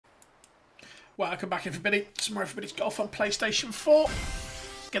Welcome back, everybody. Some more Everybody's Golf on PlayStation 4.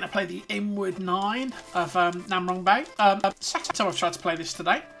 Going to play the Inward 9 of Rong Bay. Second time I've tried to play this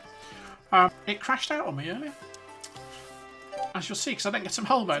today. It crashed out on me earlier. As you'll see, because I didn't get some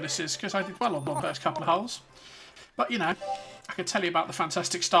hole bonuses, because I did well on the first couple of holes. But, you know, I could tell you about the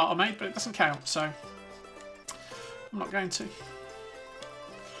fantastic start I made, but it doesn't count, so I'm not going to.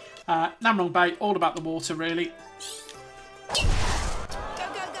 Rong Bay, all about the water, really.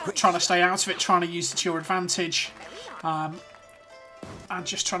 Trying to stay out of it, trying to use it to your advantage. And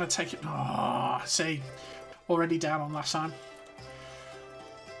just trying to take it... Oh, see, already down on last time.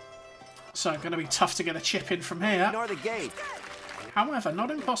 So, going to be tough to get a chip in from here. Ignore the gate. However,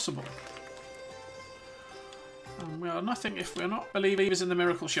 not impossible. And we are nothing if we're not believers in the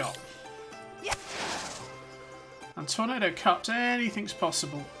miracle shot. And Tornado Cups, anything's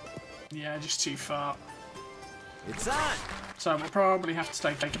possible. Yeah, just too far. It's on. So we'll probably have to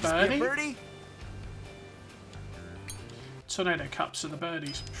take a birdie. Tornado Cups are the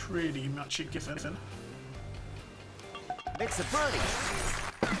birdies pretty much a given. It's a birdie.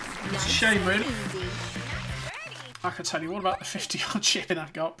 It's a shame, really. I could tell you all about the 50-yard chipping I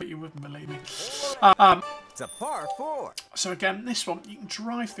got, but you wouldn't believe me. It's a par 4. So again, this one, you can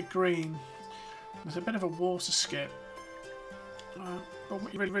drive the green. There's a bit of a water skip. But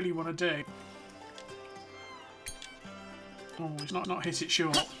what you really want to do... Oh, he's not hit it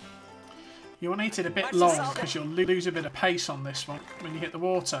short. You want to hit it a bit long, because you'll lose a bit of pace on this one when you hit the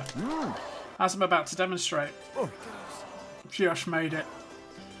water. As I'm about to demonstrate. Just made it.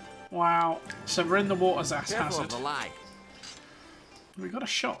 Wow. So we're in the water's hazard. We got a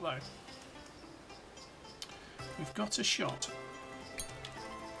shot, though. We've got a shot.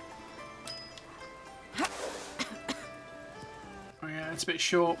 Oh yeah, it's a bit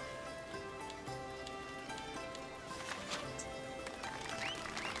short.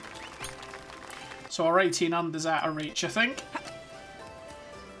 So our 18 under's out of reach, I think.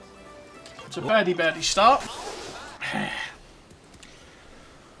 It's a birdie start.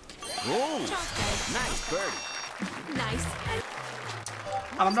 Nice birdie. Nice.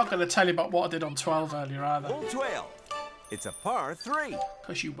 And I'm not going to tell you about what I did on 12 earlier either. Full 12. It's a par 3.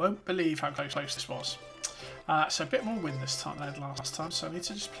 Because you won't believe how close this was. So a bit more wind this time than last time, so I need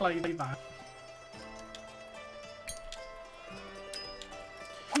to just play that.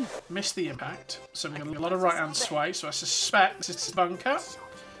 Missed the impact, so we've got a lot of right-hand sway, so I suspect it's a bunker.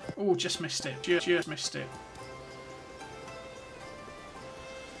 Oh, just missed it. Just missed it.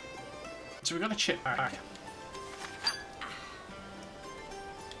 So we've got a chip back.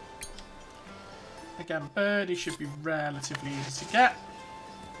 Again, birdie should be relatively easy to get.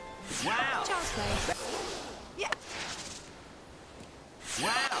 Wow. Yeah.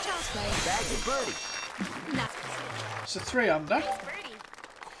 Wow. Bag of birdie. No. So 3 under.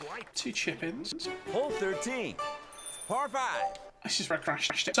 2 chip-ins. Hole 13. Par 5. This is where I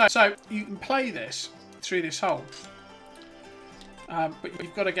crashed it. So you can play this through this hole. But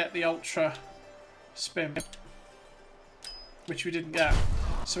you've got to get the ultra spin, which we didn't get.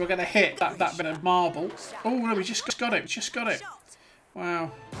 So we're going to hit that bit of marble. Oh no, we just got it. We just got it.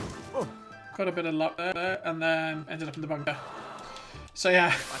 Wow. Got a bit of luck there, and then ended up in the bunker. So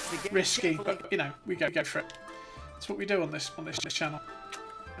yeah, risky, but you know, we go for it. That's what we do on this channel.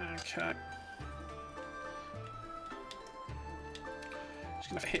 Okay. Just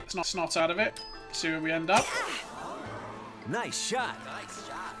gonna hit the snot out of it. See where we end up. Nice shot.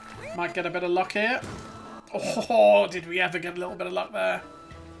 Might get a bit of luck here. Oh, did we ever get a little bit of luck there?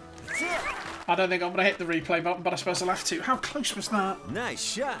 I don't think I'm going to hit the replay button, but I suppose I'll have to. How close was that? Nice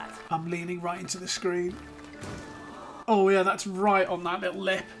shot. I'm leaning right into the screen. Oh yeah, that's right on that little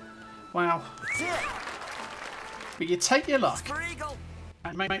lip. Wow. But you take your luck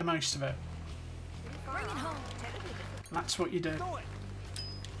and make the most of it. That's what you do.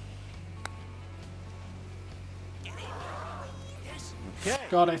 Okay.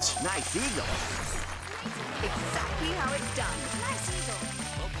 Got it. Nice eagle. Exactly how it's done. Nice eagle.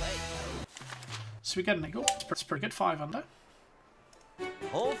 So we get an eagle. It's pretty good. 5 under.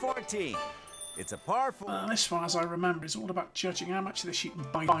 Hole 14. It's a par 4. This one, as I remember, is all about judging how much of this you can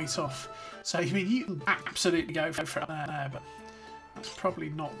bite off. So I mean, you can absolutely go for it there, but that's probably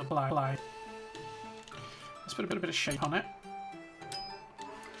not the play. Let's put a bit of shape on it.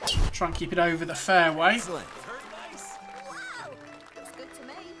 Try and keep it over the fairway. Excellent.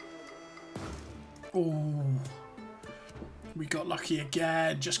 Ooh. We got lucky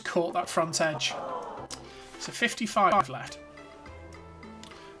again. Just caught that front edge. So 55 left.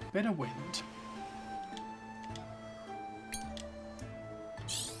 Bit of wind.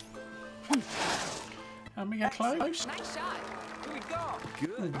 And we get close. Nice shot. Here we go.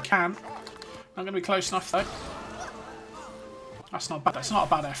 Good. We can. Not going to be close enough though. That's not bad. That's not a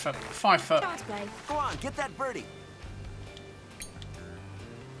bad effort. 5 foot. Child's play. Go on, get that birdie.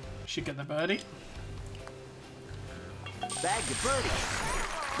 Should get the birdie. Bag the birdie.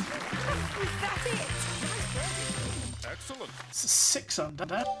 That's it. Excellent. It's a 6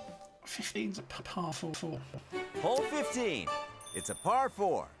 under. 15's a par 4. Hole 15. It's a par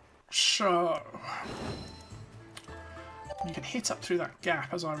 4. So you can hit up through that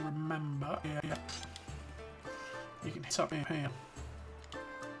gap, as I remember. Yeah. You can hit up here.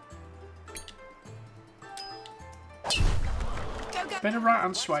 Bit of right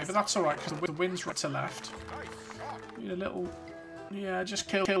hand sway, but that's alright because the wind's right to left. Need a little. Yeah, just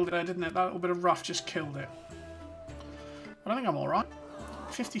killed it there, didn't it? That little bit of rough just killed it. But I think I'm alright.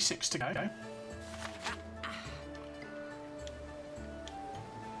 56 to go.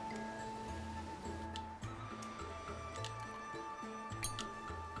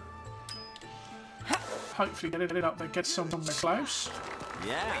 Hopefully get it up there, get somewhere close.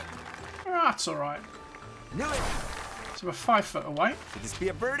 Yeah. That's alright. Knew it. So we're 5 foot away. Could this be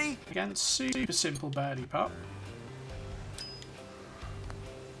a birdie? Again, super simple birdie putt.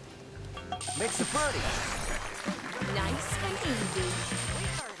 Makes a birdie. Nice and easy.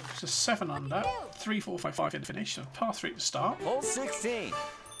 So 7 under, 3, 4, 5, 5 in finish. So par 3 to start. Hole 16.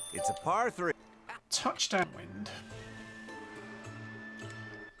 It's a par 3. Touchdown wind.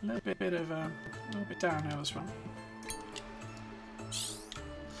 A little bit downhill as well.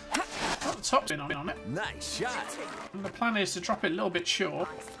 Got the top spin on it. Nice shot. And the plan is to drop it a little bit short,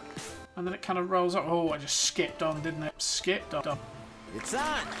 and then it kind of rolls up. Oh, I just skipped on, didn't it? Skipped on. It's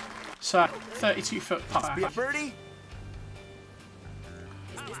on. So 32 foot putt. Be a birdie.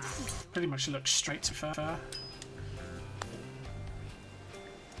 Pretty much looks straight to fair.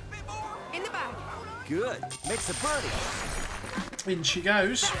 In the bag. Good. Makes a birdie. In she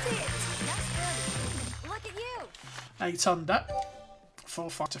goes. That's it. Nice birdie. Look at you. 8 under. 4,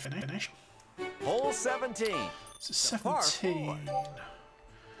 5 to finish. Hole 17. So 17. par 4.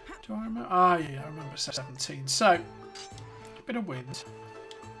 Do I remember? Ah, yeah, I remember 17. So, a bit of wind.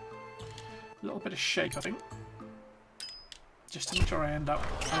 A little bit of shape, I think. Just to make sure I end up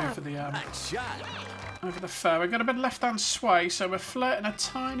over the Nice shot. over the fair. We've got a bit of left-hand sway, so we're flirting a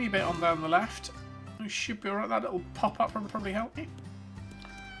tiny bit on down the left. We should be alright. That little pop-up will probably help me.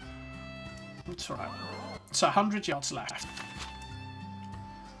 That's alright. So 100 yards left.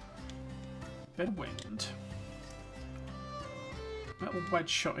 Bit of wind. Little wedge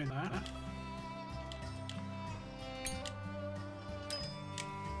shot in there.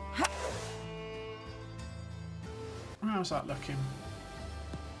 How's that looking?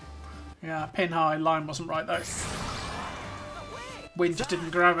 Yeah, pin high. Line wasn't right though. Wind just didn't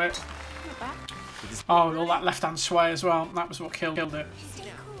grab it. Oh, all that left-hand sway as well. That was what killed it.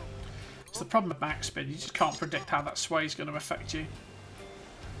 It's the problem with backspin. You just can't predict how that sway is going to affect you.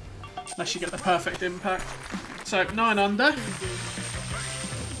 Unless you get the perfect impact. So, 9 under.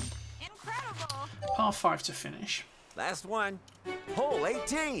 Incredible. Par 5 to finish. Last one. Hole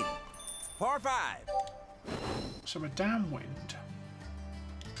 18. Par 5. So we're downwind.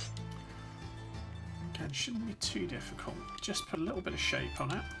 Again, shouldn't be too difficult. Just put a little bit of shape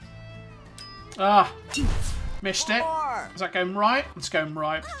on it. Ah! Missed it. Is that going right? It's going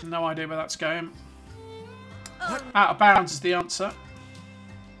right. No idea where that's going. Out of bounds is the answer.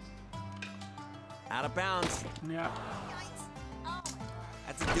 Out of bounds. Yeah.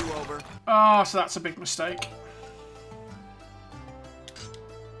 That's a do-over. Oh, so that's a big mistake.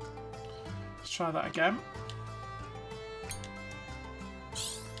 Let's try that again.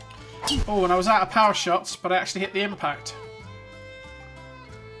 Oh, and I was out of power shots, but I actually hit the impact.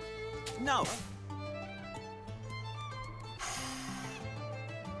 No.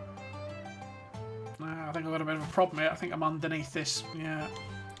 I think I've got a bit of a problem here. I think I'm underneath this. Yeah.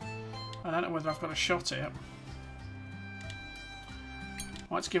 I don't know whether I've got a shot here.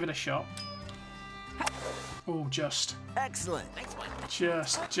 Let's give it a shot. Oh, just. Excellent.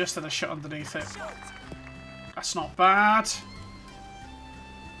 Just had a shot underneath it. That's not bad.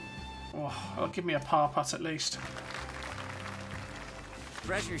 Oh, it'll give me a par putt at least.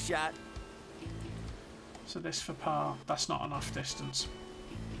 Pressure shot. So this for par. That's not enough distance.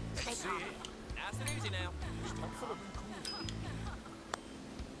 Nice and easy now.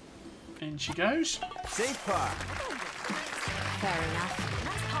 In she goes. Safe par. Fair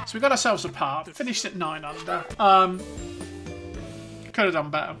enough. So we got ourselves a par. Finished at 9 under. Could have done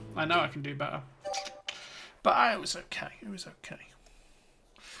better. I know I can do better. But it was okay. It was okay.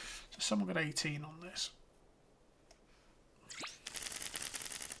 So someone got 18 on this.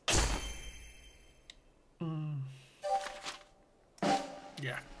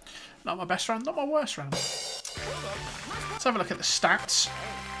 Yeah. Not my best round, not my worst round. Let's have a look at the stats.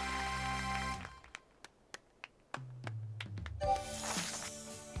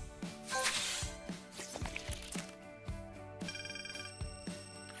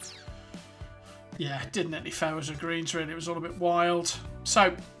 Yeah, didn't any fails or greens really, it was all a bit wild.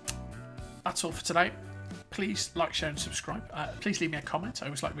 So, that's all for today. Please like, share and subscribe. Please leave me a comment, I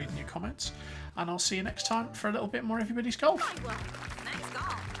always like reading your comments. And I'll see you next time for a little bit more Everybody's Golf.